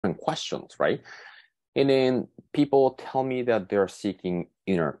questions, right? And then people tell me that they're seeking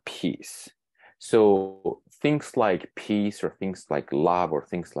inner peace. So things like peace or things like love or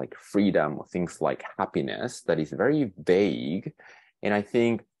things like freedom or things like happiness, that is very vague. And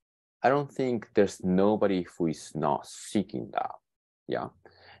I don't think there's nobody who is not seeking that. Yeah.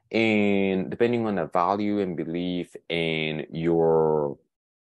 And depending on the value and belief and your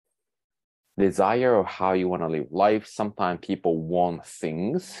desire of how you want to live life, sometimes people want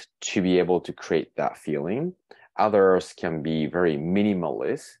things to be able to create that feeling. Others can be very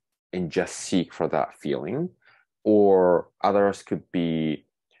minimalist and just seek for that feeling. Or others could be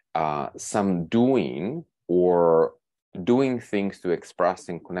some doing things to express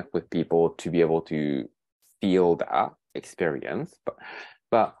and connect with people to be able to feel that experience.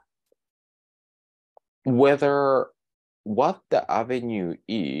 But whether what the avenue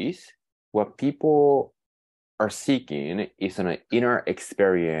is, what people are seeking is an inner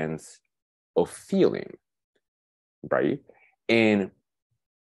experience of feeling, right? And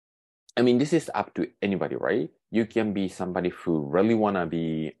I mean, this is up to anybody, right? You can be somebody who really want to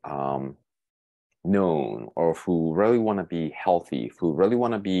be known, or who really want to be healthy, who really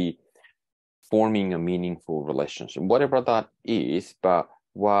want to be forming a meaningful relationship, whatever that is. But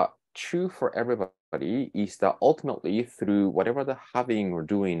what true for everybody is that ultimately through whatever the having or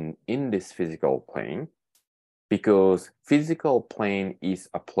doing in this physical plane, because physical plane is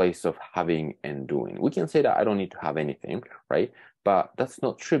a place of having and doing. We can say that I don't need to have anything, right? But that's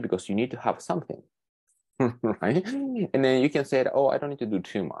not true, because you need to have something, right? And then you can say that, oh, I don't need to do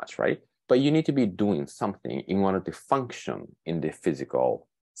too much, right? But you need to be doing something in order to function in the physical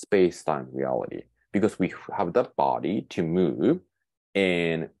space-time reality, because we have that body to move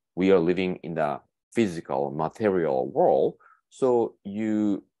and we are living in the physical material world. So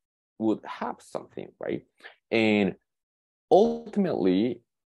you would have something, right? And ultimately,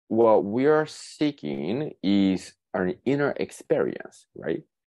 what we are seeking is an inner experience, right?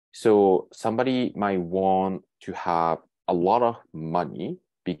 So somebody might want to have a lot of money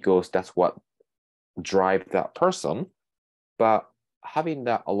because that's what drives that person. But having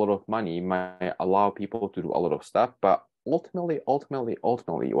that a lot of money might allow people to do a lot of stuff. But ultimately,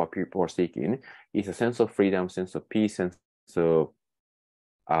 what people are seeking is a sense of freedom, sense of peace, sense of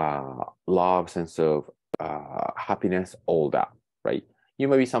love, sense of happiness, all that, right? You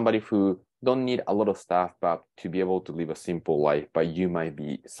might be somebody who don't need a lot of stuff, but to be able to live a simple life. But you might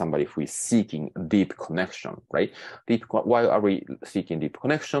be somebody who is seeking deep connection, right? Why are we seeking deep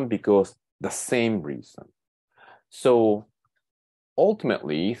connection? Because the same reason. So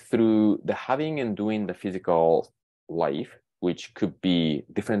ultimately, through the having and doing the physical life, which could be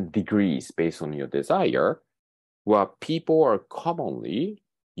different degrees based on your desire, what people are commonly,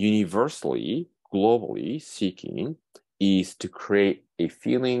 universally, globally seeking is to create a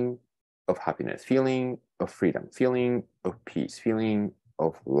feeling of happiness, feeling of freedom, feeling of peace, feeling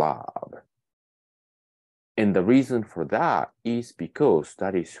of love. And the reason for that is because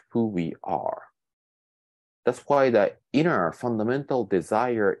that is who we are. That's why the inner fundamental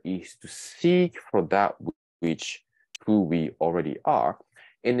desire is to seek for that which who we already are.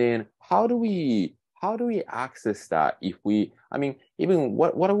 And then how do we access that? If we, I mean, even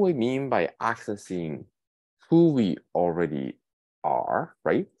what do we mean by accessing who we already are,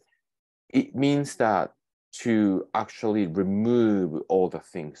 right? It means that to actually remove all the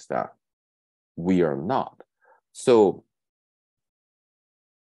things that we are not. So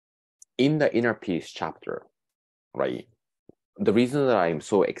in the inner peace chapter, right? The reason that I'm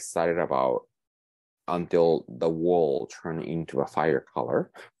so excited about until the wall turned into a fire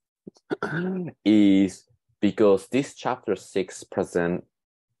color is because this chapter 6 presents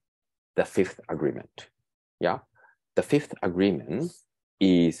the fifth agreement. Yeah. The fifth agreement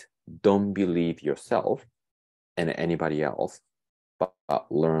is don't believe yourself and anybody else, but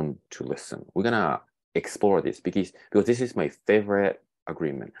learn to listen. We're going to explore this because this is my favorite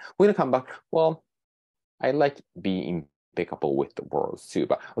agreement. We're going to come back. Well, I like being impeccable with the words too,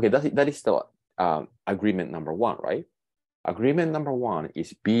 but okay, that is the agreement number 1, right? Agreement number 1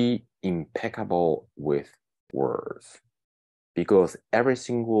 is be impeccable with words, because every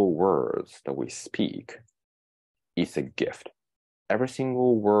single words that we speak is a gift. Every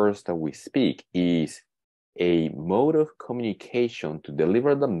single words that we speak is a mode of communication to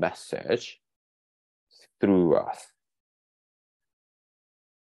deliver the message through us.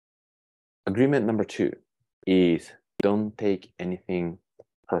 Agreement number 2 is don't take anything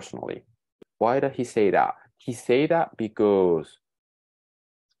personally. Why did he say that? He say that because,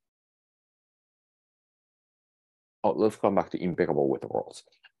 let's come back to impeccable with the words.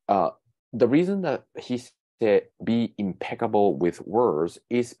 The reason that he say be impeccable with words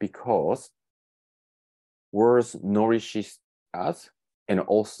is because words nourishes us, and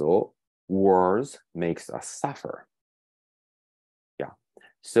also words makes us suffer. Yeah.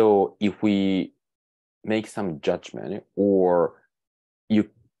 So if we make some judgment, or you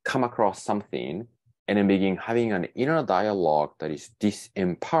come across something and then begin having an inner dialogue that is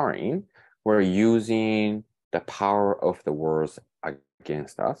disempowering, we're using the power of the words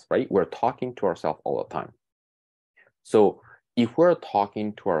against us, right? We're talking to ourselves all the time. So if we're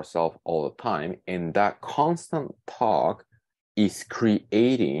talking to ourselves all the time, and that constant talk is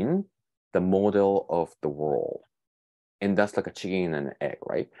creating the model of the world, and that's like a chicken and an egg,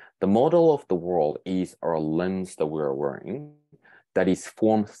 right? The model of the world is our lens that we're wearing that is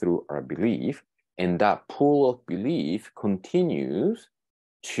formed through our belief, and that pool of belief continues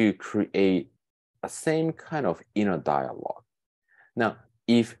to create a same kind of inner dialogue. Now,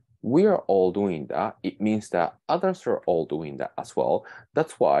 if we are all doing that, it means that others are all doing that as well.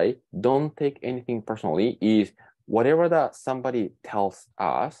 That's why don't take anything personally. Is whatever that somebody tells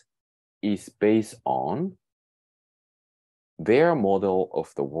us is based on their model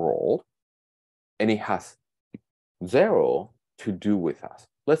of the world, and it has zero to do with us.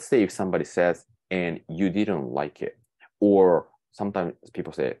 Let's say if somebody says, and you didn't like it, or sometimes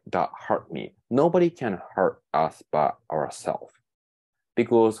people say, that hurt me. Nobody can hurt us but ourselves.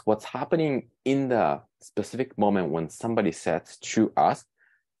 Because what's happening in the specific moment when somebody says to us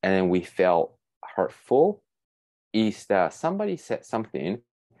and then we felt hurtful is that somebody said something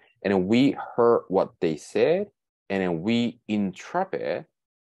and then we heard what they said, and then we interpret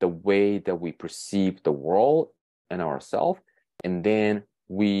the way that we perceive the world and ourselves, and then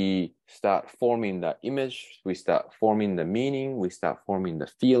we start forming the image, we start forming the meaning, we start forming the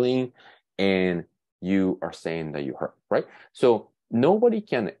feeling, and you are saying that you hurt, right? So nobody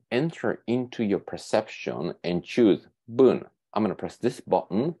can enter into your perception and choose, boom, I'm going to press this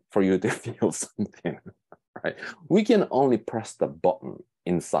button for you to feel something, right? We can only press the button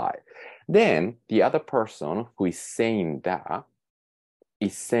inside. Then the other person who is saying that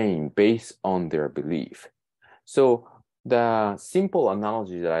is saying based on their belief. So the simple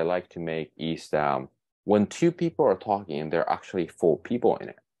analogy that I like to make is that when two people are talking, there are actually four people in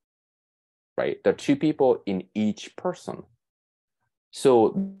it, right? There are two people in each person.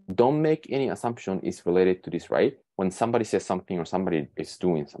 So don't make any assumption is related to this, right? When somebody says something or somebody is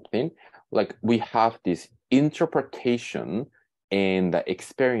doing something, like we have this interpretation and the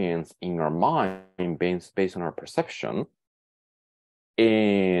experience in our mind based on our perception,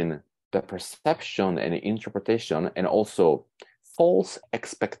 and the perception and the interpretation, and also false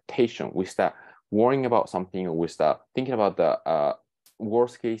expectation. We start worrying about something, or we start thinking about the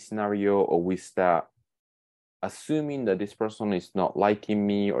worst case scenario, or we start assuming that this person is not liking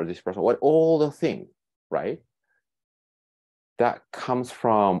me, or this person, what, all the things, right? That comes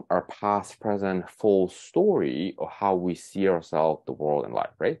from our past, present, full story of how we see ourselves, the world, and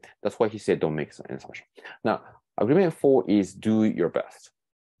life, right? That's why he said don't make an assumption. Now, agreement 4 is do your best.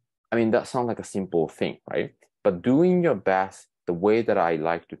 I mean, that sounds like a simple thing, right? But doing your best, the way that I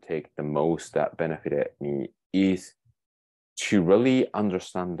like to take the most that benefited me is to really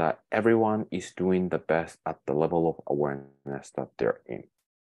understand that everyone is doing the best at the level of awareness that they're in.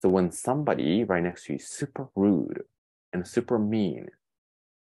 So when somebody right next to you is super rude and super mean,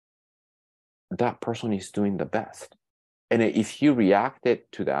 that person is doing the best. And if you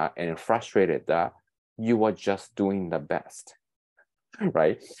reacted to that and frustrated that, you are just doing the best,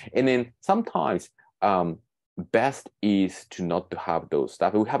 right? And then sometimes best is to not to have those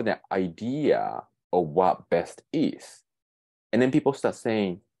stuff. We have an idea of what best is. And then people start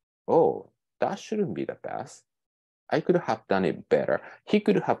saying, oh, that shouldn't be the best. I could have done it better. He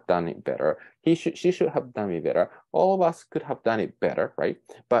could have done it better. She should have done it better. All of us could have done it better, right?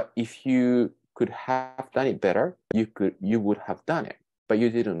 But if you could have done it better, you would have done it, but you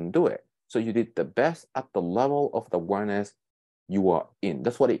didn't do it. So you did the best at the level of the awareness you are in.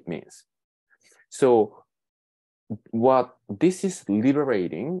 That's what it means. So what this is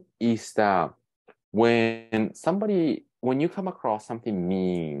liberating is that when you come across something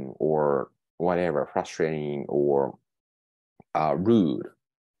mean or whatever, frustrating or rude,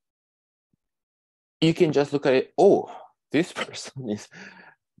 you can just look at it, oh, this person is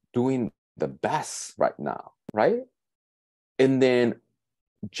doing the best right now, right? And then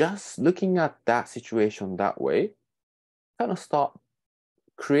just looking at that situation that way, kind of start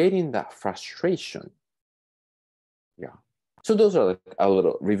creating that frustration. Yeah. So those are like a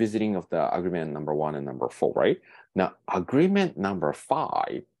little revisiting of the agreement number 1 and number 4, right? Now, agreement number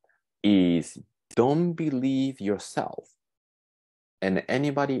 5 is don't believe yourself and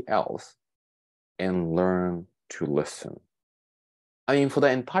anybody else and learn to listen. I mean, for the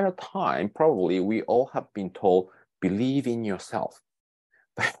entire time, probably we all have been told, believe in yourself.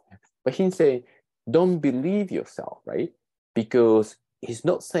 But he's saying, don't believe yourself, right? Because he's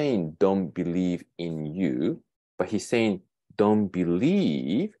not saying don't believe in you, but he's saying don't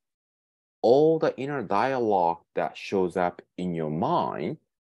believe all the inner dialogue that shows up in your mind,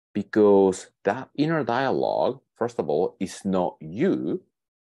 because that inner dialogue, first of all, is not you.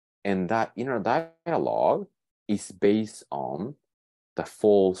 And that inner dialogue is based on the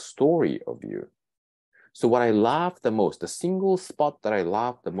full story of you. So what I love the most, the single spot that I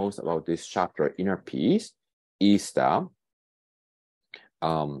love the most about this chapter, Inner Peace, is that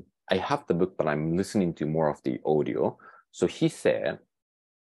I have the book, but I'm listening to more of the audio. So he said,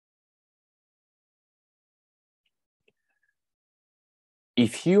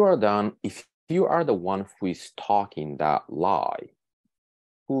 if you are the one who is talking that lie,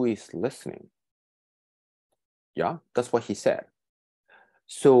 who is listening? Yeah, that's what he said.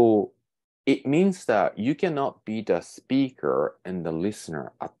 So it means that you cannot be the speaker and the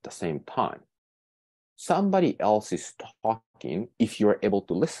listener at the same time. Somebody else is talking if you're able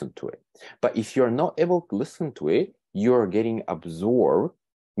to listen to it. But if you're not able to listen to it, you're getting absorbed,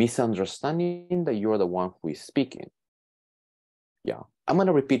 misunderstanding that you're the one who is speaking. Yeah, I'm going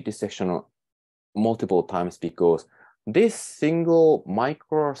to repeat this section multiple times because this single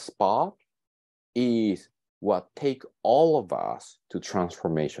micro spot is what take all of us to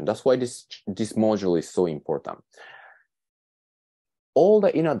transformation. That's why this module is so important. All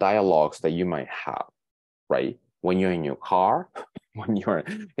the inner dialogues that you might have, right? When you're in your car, when you're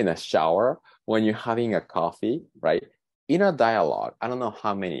in a shower, when you're having a coffee, right? Inner dialogue, I don't know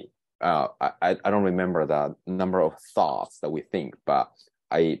how many, I don't remember the number of thoughts that we think, but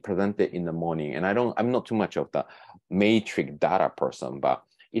I present it in the morning, and I'm not too much of the matrix data person, but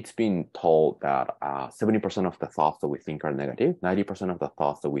it's been told that 70% of the thoughts that we think are negative, 90% of the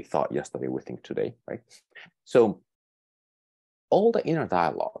thoughts that we thought yesterday, we think today, right? So all the inner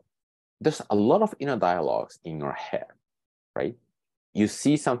dialogue, there's a lot of inner dialogues in your head, right? You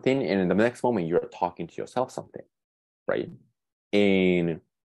see something, and in the next moment, you're talking to yourself something, right? And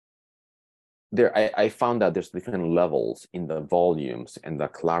I found that there's different levels in the volumes and the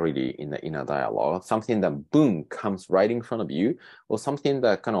clarity in the inner dialogue. Something that boom comes right in front of you, or something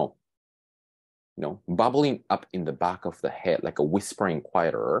that kind of, bubbling up in the back of the head, like a whispering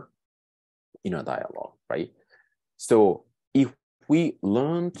quieter inner dialogue, right? So if we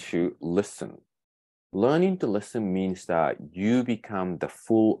learn to listen, learning to listen means that you become the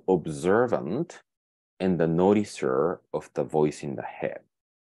full observant and the noticer of the voice in the head.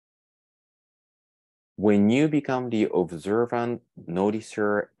 When you become the observant,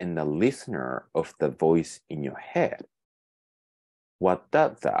 noticer, and the listener of the voice in your head, what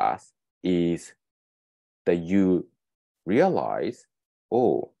that does is that you realize,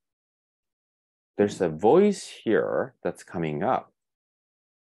 oh, there's a voice here that's coming up.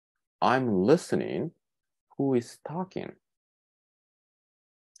 I'm listening. Who is talking?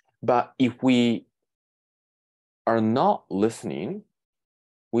 But if we are not listening,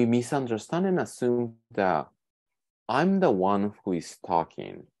 we misunderstand and assume that I'm the one who is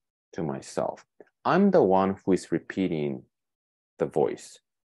talking to myself. I'm the one who is repeating the voice.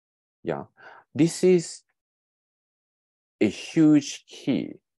 Yeah. This is a huge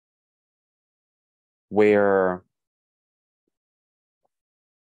key where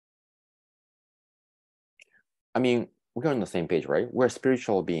we're on the same page, right? We're a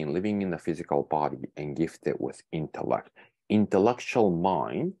spiritual being living in the physical body and gifted with intellect. Intellectual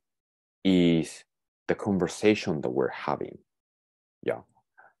mind is the conversation that we're having. Yeah.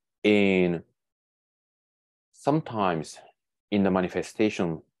 And sometimes in the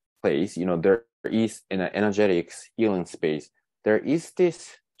manifestation place, there is in an energetics healing space, there is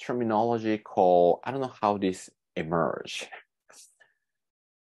this terminology called, I don't know how this emerged,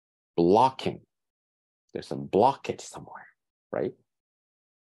 blocking. There's a blockage somewhere, right?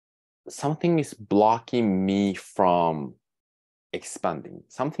 Something is blocking me from expanding.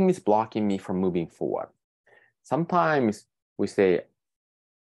 Something is blocking me from moving forward. Sometimes we say,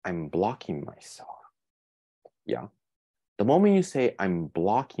 I'm blocking myself. Yeah. The moment you say, I'm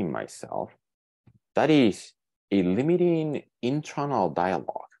blocking myself, that is a limiting internal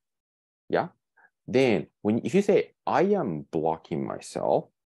dialogue. Yeah. Then if you say, I am blocking myself,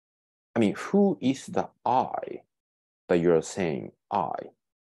 who is the I that you're saying I?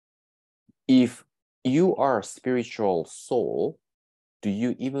 If you are a spiritual soul, do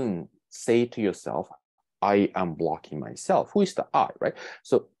you even say to yourself, I am blocking myself? Who is the I, right?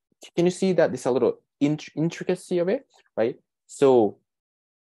 So can you see that there's a little intricacy of it, right? So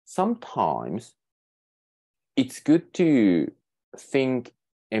sometimes it's good to think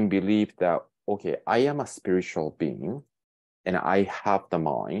and believe that, okay, I am a spiritual being and I have the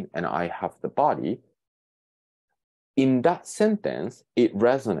mind and I have the body. In that sentence, it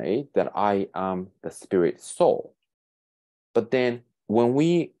resonates that I am the spirit soul. But then when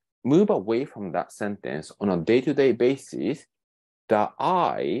we move away from that sentence on a day-to-day basis, the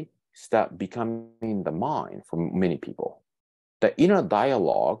I start becoming the mind for many people. The inner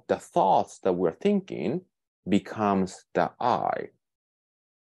dialogue, the thoughts that we're thinking becomes the I.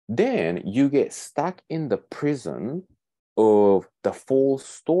 Then you get stuck in the prison of the false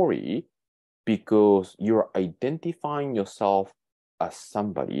story because you're identifying yourself as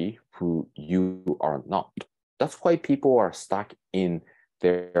somebody who you are not. That's why people are stuck in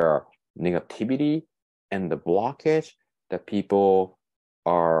their negativity and the blockage that people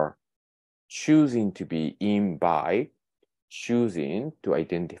are choosing to be in by choosing to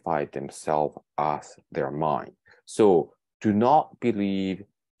identify themselves as their mind. So do not believe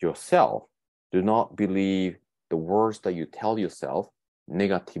yourself. Do not believe the words that you tell yourself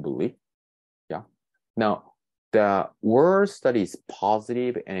negatively. Yeah. Now, the words that is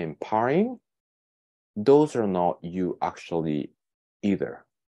positive and empowering, those are not you actually either.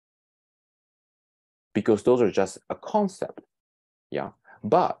 Because those are just a concept. Yeah.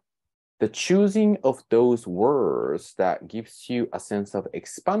 But the choosing of those words that gives you a sense of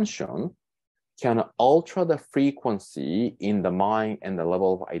expansion can alter the frequency in the mind and the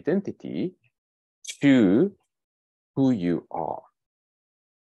level of identity to who you are.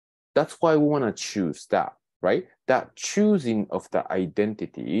 That's why we want to choose that, right? That choosing of the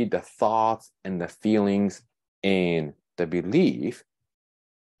identity, the thoughts and the feelings and the belief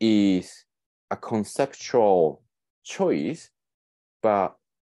is a conceptual choice, but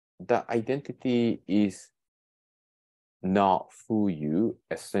the identity is not who you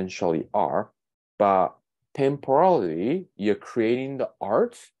essentially are, but temporarily you're creating the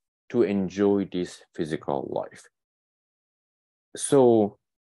art to enjoy this physical life. So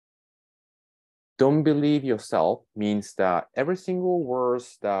don't believe yourself means that every single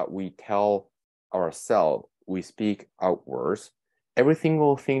words that we tell ourselves, we speak outwards, every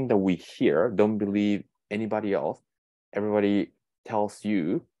single thing that we hear, don't believe anybody else. Everybody tells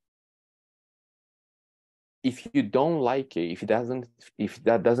you. If you don't like it, if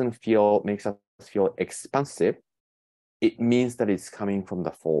that doesn't makes us feel expansive, it means that it's coming from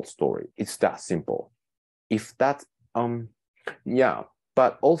the full story. It's that simple. If that, yeah,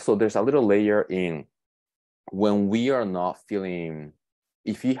 but also there's a little layer in when we are not feeling,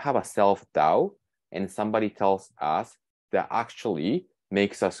 if you have a self-doubt and somebody tells us that actually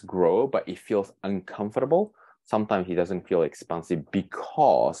makes us grow, but it feels uncomfortable, sometimes it doesn't feel expansive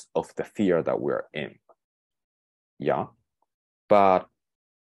because of the fear that we're in. Yeah. But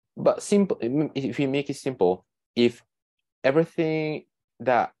simple, if you make it simple, if everything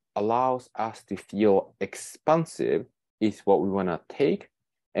that allows us to feel expansive is what we want to take,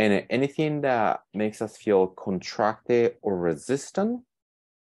 and anything that makes us feel contracted or resistant,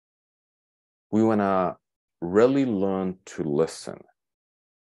 we want to really learn to listen.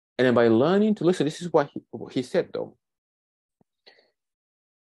 And then by learning to listen, this is what he said though.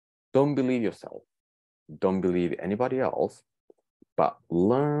 Don't believe yourself. Don't believe anybody else, but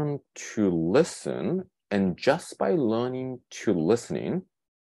learn to listen. And just by learning to listening,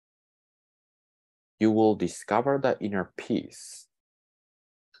 you will discover the inner peace.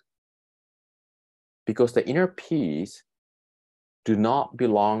 Because the inner peace do not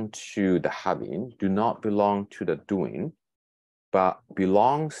belong to the having, do not belong to the doing, but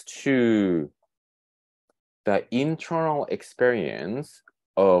belongs to the internal experience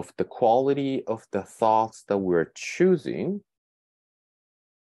of the quality of the thoughts that we're choosing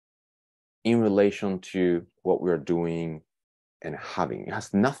in relation to what we're doing and having. It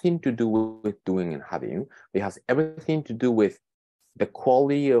has nothing to do with doing and having. It has everything to do with the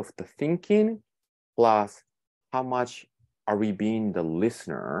quality of the thinking plus how much are we being the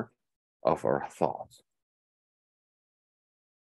listener of our thoughts.